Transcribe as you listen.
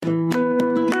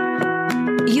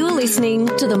listening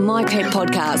to the myPET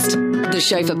podcast, the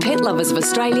show for pet lovers of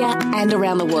Australia and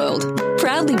around the world.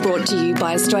 Proudly brought to you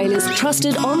by Australia's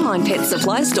trusted online pet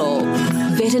supply store,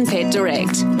 Vet and Pet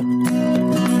Direct.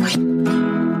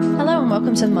 Hello and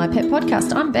welcome to the myPET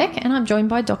podcast. I'm Bec and I'm joined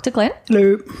by Dr. Glenn.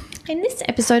 Hello. In this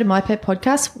episode of myPET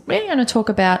podcast, we're going to talk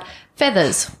about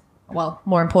feathers. Well,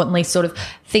 more importantly, sort of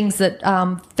things that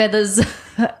feathers...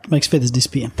 Makes feathers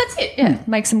disappear. That's it, yeah.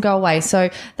 Makes them go away. So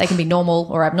they can be normal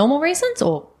or abnormal reasons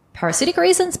or parasitic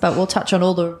reasons, but we'll touch on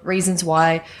all the reasons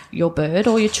why your bird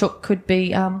or your chook could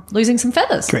be losing some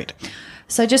feathers. Great.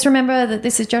 So just remember that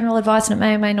this is general advice and it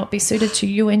may or may not be suited to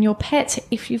you and your pet.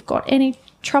 If you've got any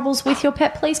troubles with your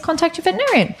pet, please contact your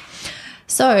veterinarian.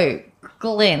 So,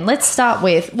 Glenn, let's start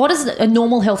with, what does a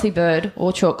normal healthy bird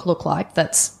or chook look like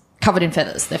that's covered in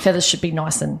feathers? Their feathers should be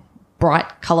nice and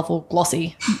bright, colourful,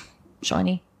 glossy,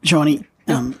 shiny. Shiny,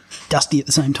 dusty at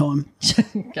the same time.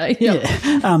 Okay, yep.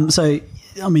 Yeah. So,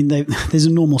 I mean, there's a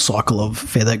normal cycle of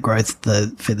feather growth.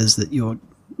 The feathers that your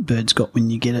bird's got when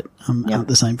you get it aren't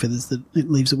the same feathers that it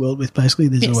leaves the world with, basically.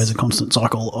 There's always a constant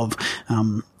cycle of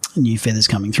new feathers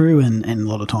coming through, and a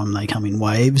lot of time they come in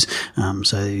waves.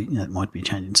 So it might be a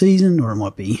change in season, or it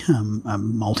might be a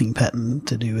molting pattern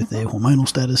to do with their hormonal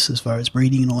status as far as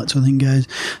breeding and all that sort of thing goes.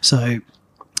 So,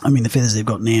 I mean, the feathers they've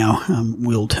got now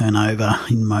will turn over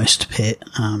in most pet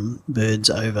birds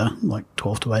over like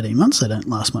 12 to 18 months. They don't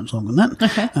last much longer than that.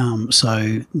 Okay.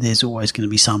 So there's always going to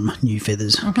be some new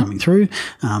feathers coming through,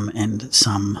 and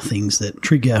some things that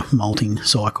trigger molting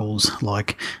cycles,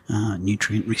 like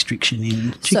nutrient restriction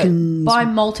in chickens. So by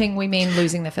molting, we mean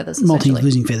losing their feathers, Molting, essentially.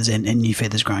 losing feathers and new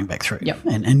feathers growing back through,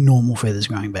 and normal feathers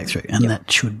growing back through. And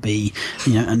that should be,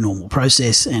 a normal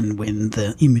process. And when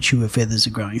the immature feathers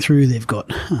are growing through, they've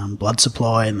got blood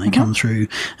supply, and they come through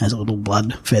as a little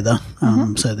blood feather.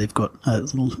 So they've got a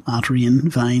little artery and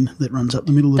vein that runs up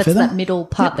the middle of the feather. That's that middle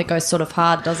part that goes sort of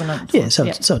hard, doesn't it? Yeah, so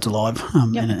it's alive,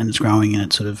 and it's growing, and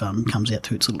it sort of comes out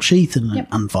to its little sheath and it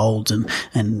unfolds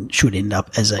and should end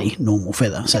up as a normal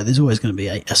feather. So there's always going to be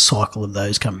a cycle of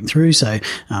those coming through. So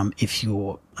if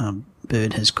your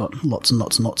bird has got lots and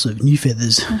lots and lots of new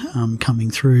feathers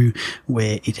coming through,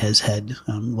 where it has had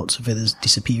lots of feathers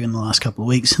disappear in the last couple of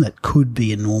weeks, that could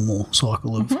be a normal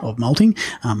cycle of molting,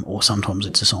 or sometimes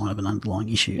it's a sign of an underlying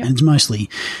issue. And it's mostly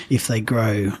if they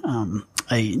grow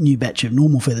a new batch of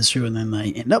normal feathers through and then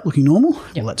they end up looking normal,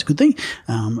 well, that's a good thing.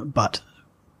 But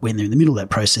when they're in the middle of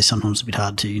that process, sometimes it's a bit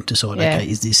hard to decide, okay,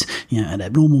 is this, an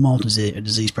abnormal molt? Is there a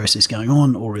disease process going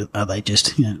on? Or are they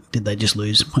just, did they just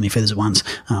lose plenty of feathers at once,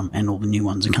 and all the new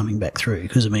ones are coming back through?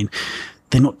 Because, I mean,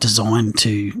 they're not designed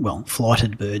to,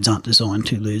 flighted birds aren't designed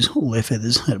to lose all their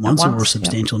feathers at once or a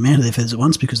substantial amount of their feathers at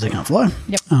once, because they can't fly.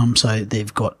 So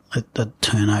they've got a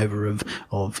turnover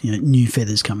of new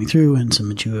feathers coming through, and some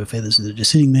mature feathers that are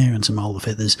just sitting there, and some older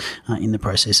feathers in the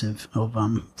process of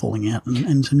falling out,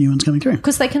 and some new ones coming through.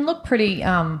 Because they can look pretty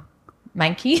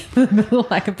manky, for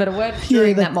lack of a better word,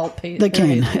 during that molt period. They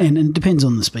can, and it depends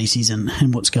on the species and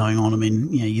what's going on. I mean,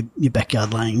 your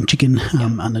backyard laying chicken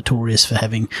are notorious for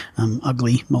having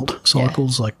ugly molt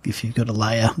cycles. Like if you've got a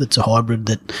layer that's a hybrid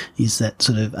that is that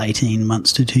sort of 18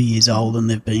 months to 2 years old, and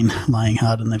they've been laying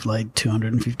hard and they've laid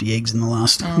 250 eggs in the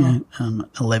last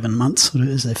 11 months, sort of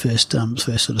as their first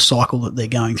sort of cycle that they're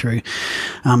going through.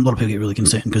 A lot of people get really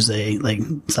concerned because they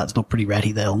start to look pretty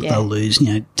ratty. They'll lose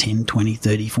 10, 20,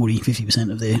 30, 40, 50%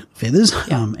 of their feathers,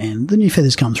 and the new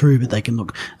feathers come through, but they can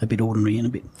look a bit ordinary and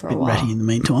a bit ratty in the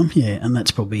meantime. And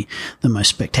that's probably the most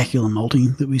spectacular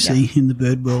molting that we see in the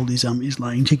bird world is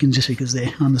laying chickens, just because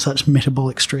they're under such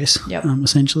metabolic stress,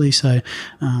 essentially. So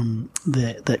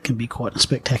that can be quite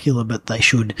spectacular, but they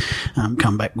should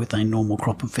come back with a normal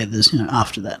crop of feathers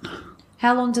after that.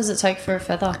 How long does it take for a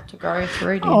feather to grow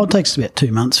through? It takes about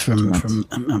 2 months from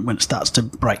when it starts to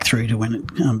break through to when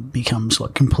it becomes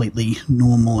like completely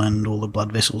normal and all the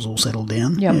blood vessels all settle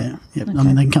down. Okay. I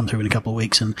mean, they can come through in a couple of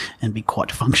weeks and be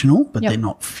quite functional, but they're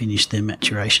not finished their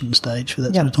maturation stage for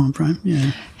that sort of time frame.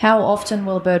 Yeah. How often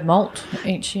will a bird molt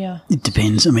each year? It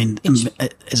depends. I mean, as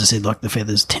I said, like the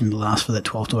feathers tend to last for that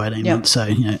 12 to 18 months. So,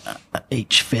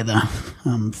 each feather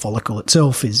follicle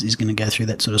itself is going to go through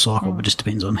that sort of cycle, but it just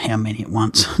depends on how many at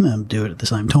once do it at the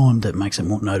same time that makes it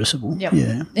more noticeable.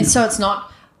 So it's not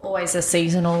always a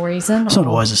seasonal reason? It's not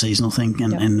always a seasonal thing,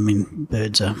 and I mean,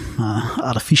 birds are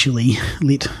artificially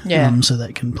lit, so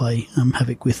that can play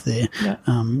havoc with their,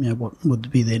 what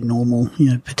would be their normal,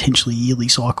 potentially yearly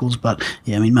cycles. But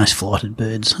I mean, most flighted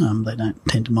birds, they don't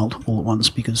tend to molt all at once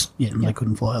because they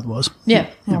couldn't fly otherwise.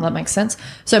 Well, that makes sense.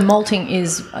 So molting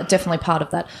is definitely part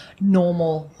of that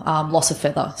normal loss of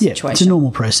feather situation. It's a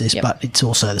normal process, but it's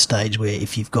also the stage where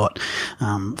if you've got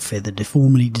feather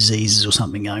deformity diseases or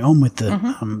something going on with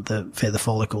the feather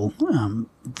follicle,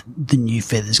 the new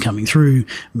feathers coming through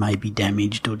may be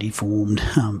damaged or deformed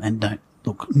and don't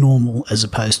look normal, as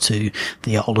opposed to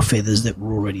the older feathers that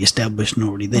were already established and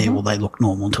already there. Well, they look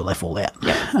normal until they fall out.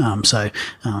 So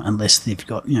unless they've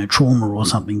got trauma or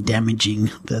something damaging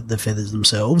the feathers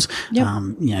themselves,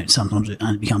 sometimes it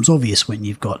only becomes obvious when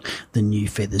you've got the new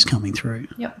feathers coming through.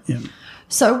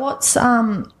 So what's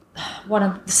some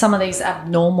of these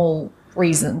abnormal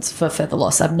reasons for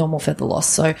abnormal feather loss?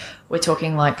 So we're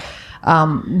talking like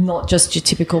not just your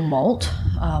typical molt,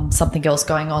 something else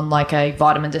going on like a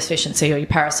vitamin deficiency or your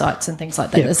parasites and things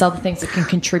like that. There's other things that can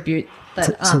contribute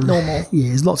that aren't normal.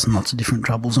 There's lots and lots of different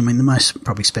troubles. I mean, the most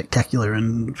probably spectacular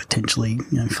and potentially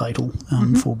fatal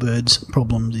for birds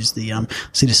problems is the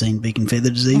cytosine beak and feather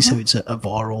disease. So it's a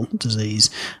viral disease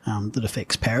that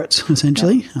affects parrots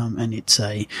essentially, and it's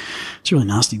a really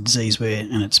nasty disease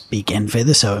and it's beak and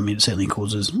feather. So I mean, it certainly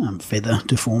causes feather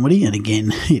deformity, and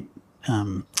again, it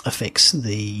affects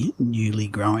the newly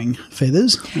growing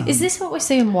feathers. Is this what we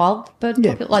see in wild bird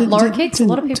like lorikeets? A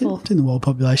lot of people... It's in the wild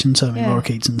population, so I mean,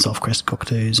 lorikeets and soft-crested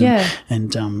cockatoos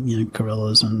and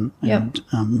corellas and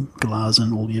galahs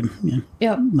and all your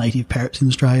native parrots in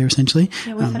Australia essentially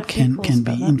can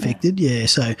be infected.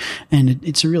 So and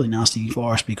it's a really nasty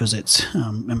virus because it's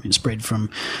spread from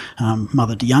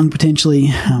mother to young potentially.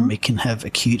 It can have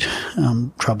acute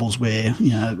troubles where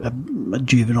a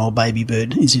juvenile baby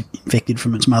bird is infected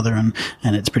from its mother and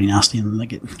it's pretty nasty, and they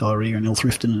get diarrhea and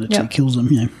ill-thrift and it actually kills them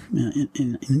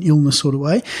in an illness sort of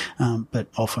way, but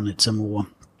often it's a more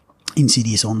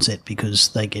insidious onset because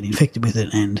they get infected with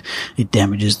it and it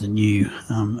damages the new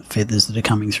feathers that are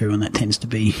coming through, and that tends to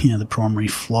be the primary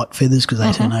flight feathers because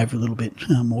they turn over a little bit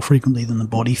more frequently than the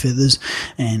body feathers,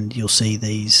 and you'll see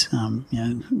these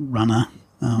runner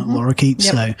lorikeets.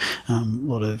 So a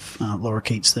lot of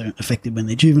lorikeets that are affected when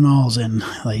they're juveniles, and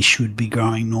they should be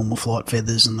growing normal flight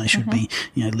feathers, and they should be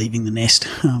leaving the nest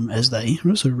as they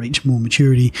sort of reach more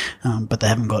maturity, but they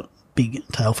haven't got big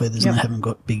tail feathers and they haven't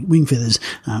got big wing feathers,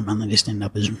 and they just end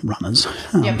up as runners.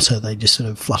 So they just sort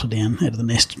of flutter down out of the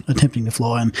nest attempting to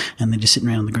fly, and they're just sitting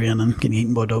around on the ground and getting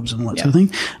eaten by dogs and all that sort of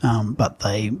thing. But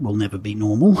they will never be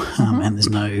normal, and there's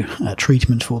no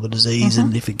treatment for the disease.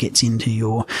 And if it gets into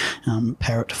your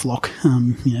parrot flock,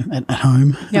 at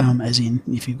home, as in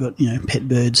if you've got pet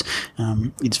birds,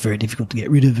 it's very difficult to get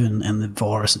rid of, and the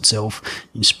virus itself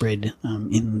is spread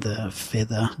in the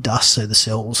feather dust, so the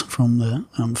cells from the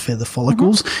feather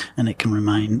follicles, and it can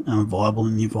remain viable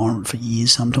in the environment for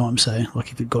years sometimes. So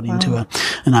like if it got into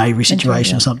an aviary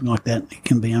situation or something like that, it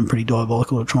can be pretty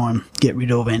diabolical to try and get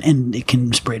rid of, and it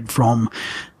can spread from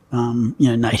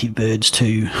native birds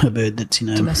to a bird that's in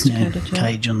a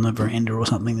cage on the veranda or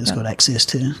something that's got access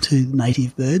to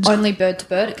native birds. Only bird to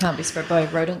bird? It can't be spread by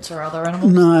rodents or other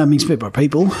animals? No, I mean spread by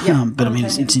people, but I mean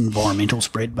it's environmental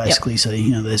spread basically. So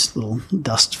there's little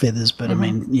dust feathers, but I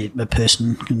mean a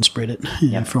person can spread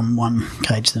it from one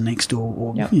cage to the next,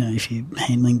 or if you're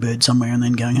handling birds somewhere and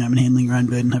then going home and handling your own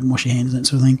bird and having to wash your hands and that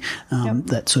sort of thing,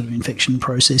 that sort of infection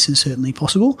process is certainly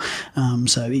possible.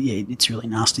 So it's really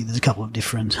nasty. There's a couple of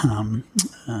different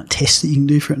tests that you can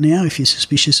do for it now if you're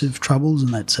suspicious of troubles,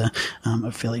 and that's a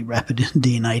fairly rapid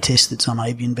DNA test that some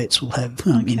avian vets will have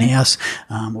in-house,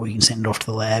 or you can send it off to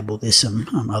the lab, or there's some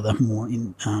other more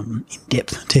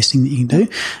in-depth testing that you can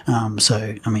do.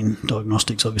 So, I mean,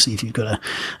 diagnostics, obviously, if you've got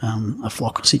a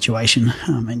flock situation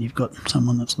and you've got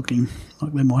someone that's looking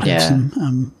like they might have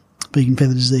some beak and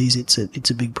feather disease, it's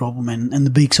a big problem, and the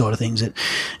beak side of things, it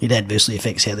adversely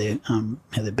affects how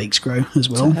their beaks grow as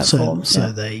well.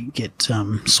 So they get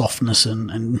softness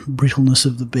and brittleness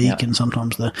of the beak, and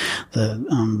sometimes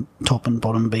the top and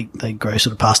bottom beak, they grow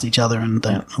sort of past each other and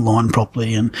don't align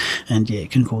properly, and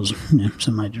it can cause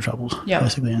some major troubles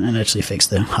basically, and it actually affects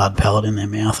the hard palate in their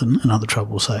mouth and other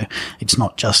troubles. So it's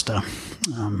not just a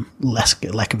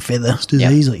lack of feather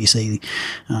disease like you see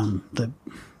the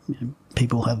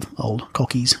people have old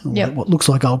cockies, or Yep. what looks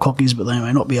like old cockies, but they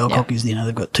may not be old Yep. cockies.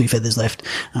 They've got 2 feathers left,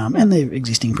 and they're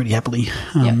existing pretty happily,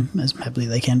 as happily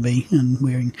they can be, and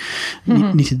wearing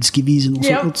knitted skivvies and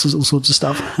all sorts of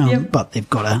stuff. But they've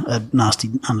got a nasty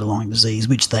underlying disease,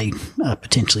 which they are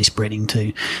potentially spreading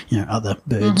to, other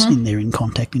birds in their in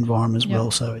contact environment as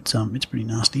well. So it's pretty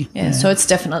nasty. Yeah, so it's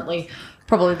definitely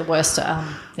probably the worst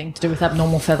thing to do with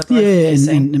abnormal feather growth.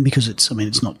 Yeah, and because it's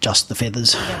not just the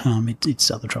feathers,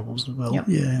 it's other troubles as well. Yep.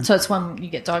 Yeah. So it's one you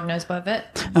get diagnosed by a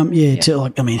vet?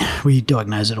 We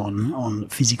diagnose it on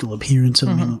physical appearance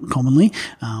commonly,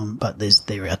 but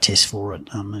there are tests for it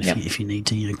if you need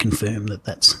to confirm that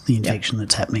that's the infection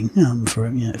that's happening for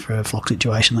a flock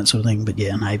situation, that sort of thing. But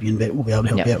an avian vet will be able to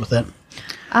help you out with that.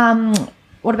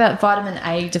 What about vitamin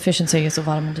A deficiencies, or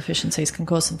vitamin deficiencies can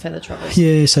cause some feather troubles?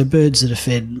 Yeah, so birds that are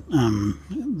fed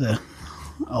the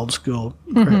old school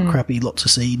crappy lots of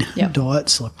seed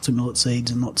diets, like lots of millet seeds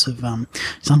and lots of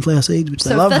sunflower seeds, which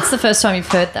they love. So if that's the first time you've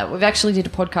heard that, we've actually did a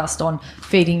podcast on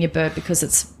feeding your bird, because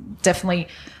it's definitely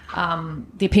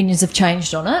the opinions have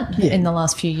changed on it in the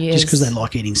last few years. Just because they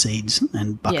like eating seeds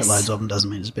and bucket loads of them doesn't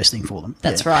mean it's the best thing for them.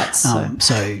 That's right.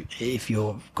 So if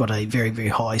you've got a very, very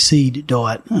high seed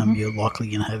diet, you're likely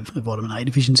going to have a vitamin A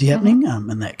deficiency happening,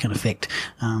 and that can affect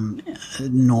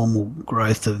normal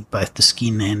growth of both the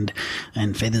skin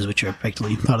and feathers, which are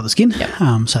effectively part of the skin.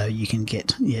 So you can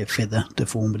get feather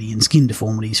deformity and skin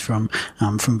deformities from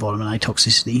vitamin A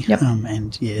toxicity.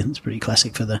 And it's pretty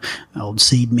classic for the old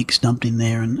seed mix dumped in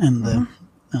there, and the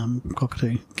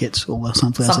cockatoo gets all the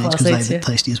sunflower seeds because they're the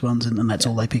tastiest ones, and that's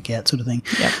all they pick out, sort of thing.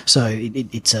 So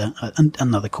it's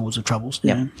another cause of troubles.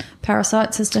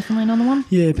 Parasites is definitely another one.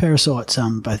 Yeah, parasites,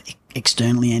 both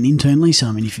externally and internally.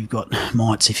 So, if you've got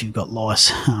mites, if you've got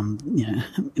lice,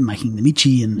 making them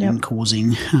itchy and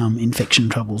causing infection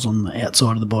troubles on the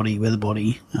outside of the body, where the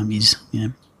body is,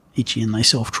 itchy and they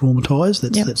self-traumatise.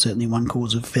 That's certainly one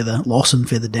cause of feather loss and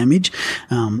feather damage.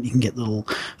 You can get little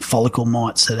follicle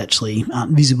mites that actually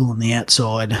aren't visible on the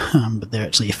outside, but they're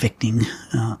actually affecting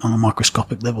on a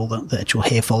microscopic level the actual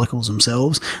hair follicles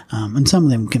themselves. And some of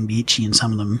them can be itchy and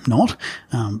some of them not,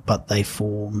 but they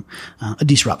form a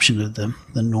disruption of the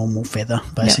normal feather,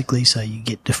 basically. So you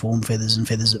get deformed feathers and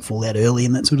feathers that fall out early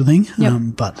and that sort of thing,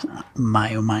 but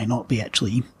may or may not be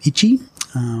actually itchy.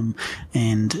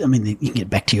 And you can get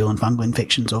bacterial and fungal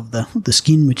infections of the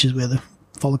skin, which is where the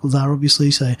follicles are,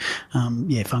 obviously. So,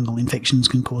 fungal infections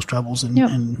can cause troubles, and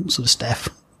sort of staph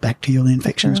bacterial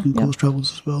infections can cause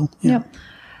troubles as well.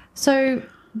 So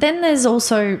then there's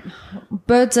also,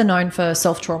 birds are known for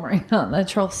self-trauma, aren't they?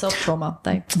 Self-trauma.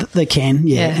 They can,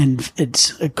 and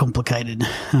it's a complicated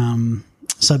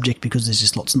subject because there's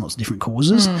just lots and lots of different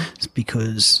causes. It's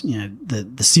because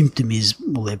the symptom is,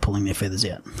 they're pulling their feathers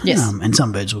out. And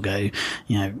some birds will go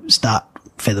start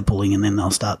feather pulling and then they'll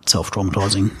start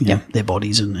self-traumatising their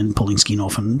bodies and pulling skin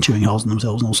off and chewing holes in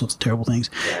themselves and all sorts of terrible things.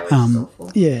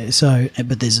 But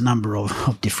there's a number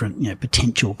of different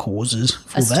potential causes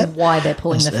for that. As to why they're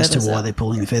pulling the feathers out. As to why they're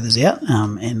pulling the feathers out.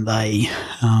 And they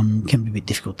can be a bit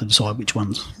difficult to decide which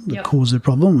one's the cause of the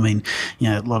problem.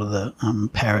 A lot of the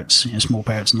parrots, small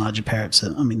parrots and larger parrots,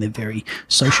 they're very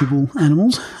sociable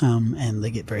animals, and they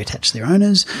get very attached to their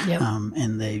owners,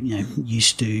 and they're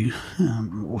used to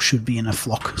or should be in a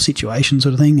flock situation,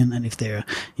 sort of thing. And if they're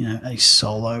a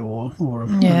solo or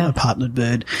a partnered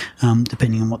bird,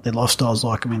 depending on what their lifestyle's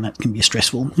like, that can be a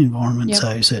stressful environment.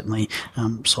 So certainly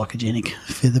psychogenic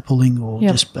feather pulling or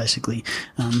just basically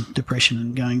depression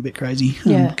and going a bit crazy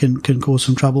can cause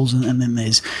some troubles. And then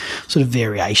there's sort of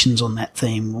variations on that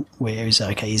theme, where is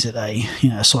it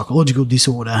a psychological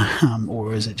disorder,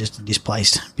 or is it just a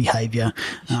displaced behaviour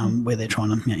where they're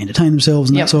trying to entertain themselves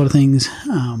and that sort of things,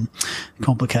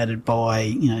 complicated by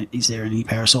is there any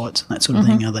parasites and that sort of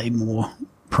thing? Are they more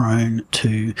prone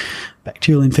to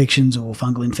bacterial infections or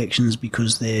fungal infections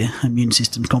because their immune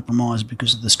system's compromised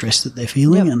because of the stress that they're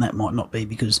feeling? And that might not be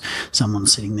because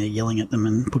someone's sitting there yelling at them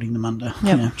and putting them under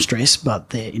stress,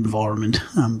 but their environment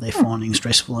they're finding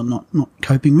stressful and not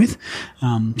coping with.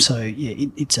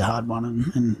 It's a hard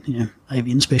one, and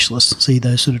avian specialists see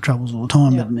those sort of troubles all the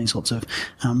time. But there's lots of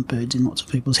birds in lots of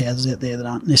people's houses out there that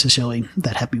aren't necessarily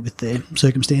that happy with their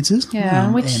circumstances.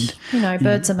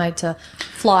 Birds are made to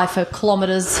fly for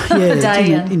kilometres a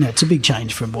day, and it's a big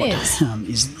change from what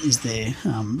is their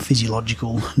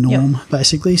physiological norm,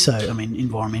 basically. So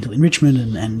environmental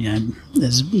enrichment and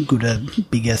as good a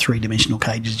bigger 3-dimensional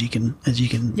cage as you can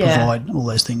provide, all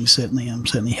those things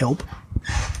certainly help.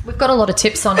 We've got a lot of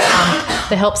tips on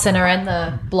the Help Centre and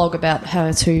the blog about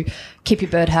how to keep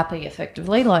your bird happy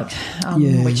effectively,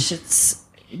 which it's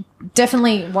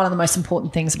definitely one of the most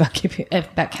important things about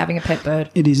having a pet bird.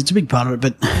 It is. It's a big part of it,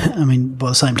 but I mean, by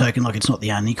the same token, like it's not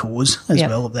the only cause as Yep.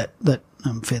 well of that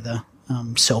feather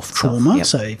self-trauma. Yep.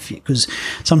 So because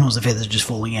sometimes the feathers are just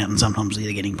falling out and sometimes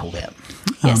they're getting pulled out.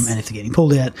 Yes. And if they're getting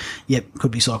pulled out,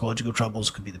 could be psychological troubles,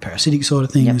 could be the parasitic side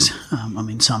of things. Yep. I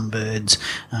mean, some birds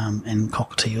and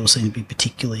cockatiels seem to be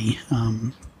particularly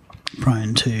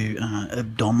prone to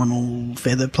abdominal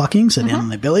feather plucking, so down on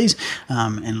their bellies,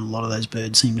 and a lot of those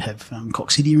birds seem to have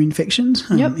coccidia infections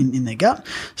in their gut.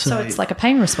 So it's like a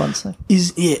pain response.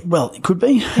 It could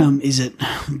be. Is it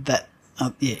that?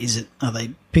 Are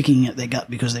they picking at their gut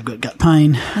because they've got gut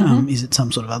pain? Is it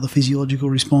some sort of other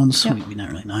physiological response? Yep. We don't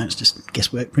really know. It's just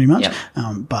guesswork pretty much. Yep.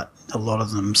 But a lot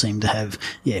of them seem to have,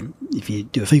 if you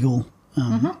do a fecal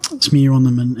smear on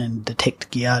them and detect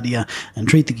Giardia and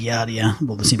treat the Giardia,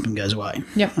 well, the symptom goes away.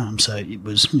 Yep. So it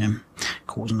was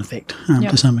cause and effect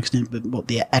to some extent, but what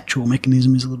the actual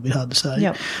mechanism is a little bit hard to say.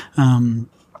 Yep.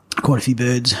 Quite a few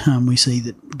birds we see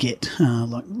that get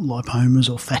like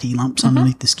lipomas or fatty lumps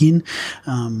underneath the skin,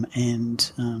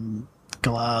 and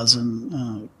galahs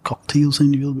and cockatiels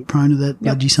seem to be a little bit prone to that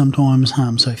budgie sometimes.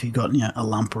 So if you've got a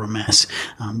lump or a mass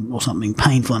or something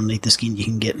painful underneath the skin, you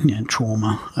can get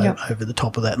trauma over the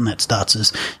top of that, and that starts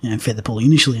as feather pulling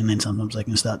initially, and then sometimes they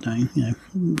can start doing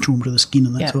trauma to the skin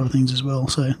and that sort of things as well.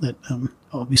 So that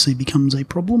obviously becomes a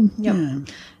problem.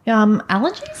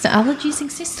 Allergies? Do allergies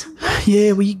exist?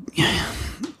 Yeah,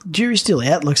 jury's still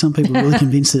out. Like, some people are really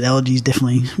convinced that allergies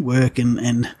definitely work,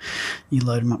 and you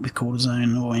load them up with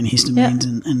cortisone or antihistamines,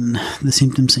 and the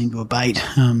symptoms seem to abate.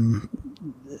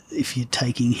 If you're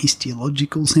taking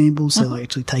histological samples, so like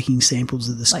actually taking samples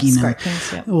of the skin,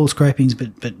 all scrapings, but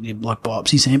like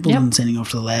biopsy samples and sending off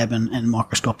to the lab and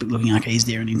microscopic looking, okay, is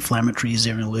there an inflammatory, is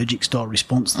there an allergic style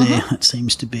response there? That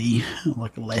seems to be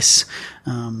like a less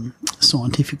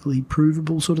scientifically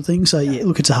provable sort of thing. So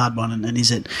look, it's a hard one, and is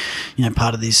it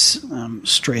part of this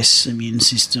stress immune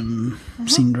system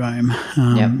syndrome?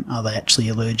 Are they actually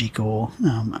allergic, or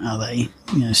are they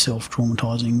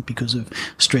self-traumatizing because of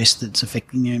stress that's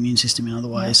affecting their immune system in other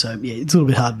ways? So it's a little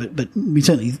bit hard, but we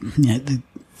certainly the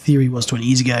theory was 20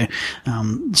 years ago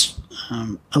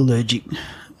allergic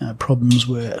problems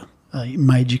were a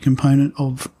major component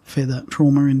of feather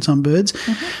trauma in some birds.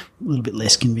 A little bit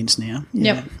less convinced now.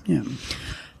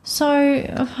 So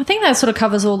I think that sort of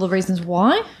covers all the reasons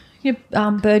why your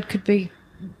bird could be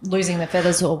losing their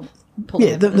feathers or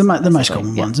pulling their feathers, the most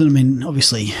common ones. And I mean,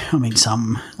 obviously,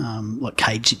 some like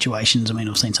cage situations. I mean,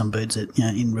 I've seen some birds that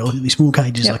in relatively small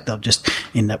cages, like they'll just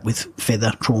end up with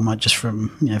feather trauma just from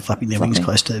flapping their wings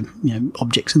close to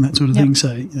objects and that sort of thing.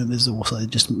 So there's also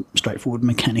just straightforward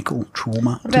mechanical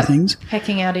trauma to things.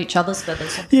 Pecking out each other's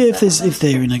feathers. If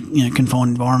they're in a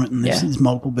confined environment and there's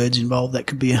multiple birds involved, that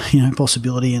could be a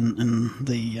possibility. And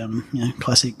the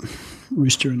classic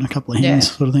rooster and a couple of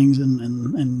hens sort of things,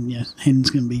 and hens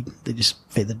can be, they're just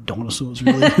feathered dinosaurs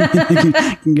really.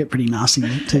 They can get pretty nasty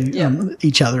to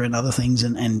each other and other things,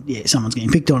 and someone's getting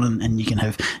picked on, and you can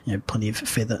have plenty of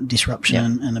feather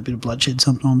disruption and a bit of bloodshed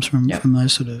sometimes from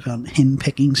those sort of hen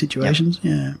pecking situations.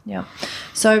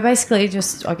 So basically,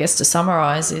 just I guess to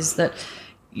summarise, is that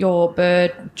your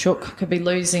bird, chook, could be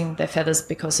losing their feathers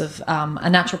because of a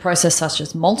natural process such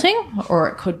as molting, or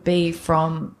it could be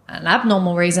from an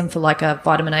abnormal reason for like a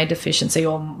vitamin A deficiency,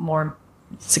 or more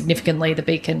significantly the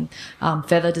beak and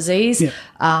feather disease.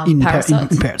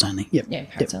 Parasites. In parrots only.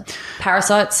 Parasites.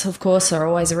 Parasites, of course, are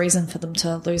always a reason for them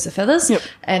to lose their feathers.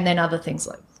 And then other things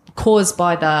like caused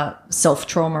by the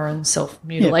self-trauma and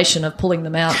self-mutilation of pulling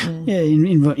them out. And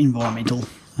environmental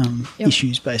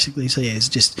issues, basically. So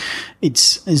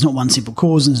there's not one simple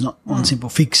cause, and there's not one simple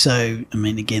fix. So I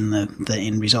mean, again, the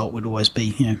end result would always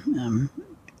be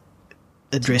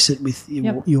address it with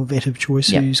your vet of choice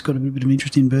who's got a bit of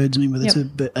interest in birds. I mean, whether it's a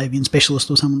avian specialist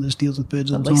or someone that just deals with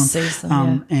birds all the time, sees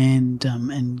them,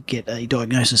 and get a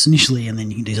diagnosis initially, and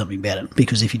then you can do something about it.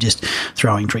 Because if you're just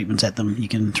throwing treatments at them, you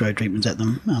can throw treatments at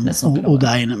them all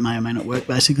day, and it may or may not work,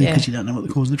 basically, because you don't know what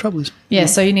the cause of the trouble is.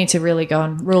 So you need to really go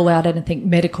and rule out anything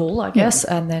medical, I guess,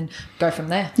 and then go from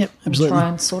there. Absolutely. And try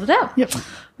and sort it out.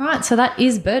 All right, so that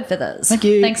is bird feathers. Thank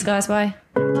you. Thanks, guys. Bye.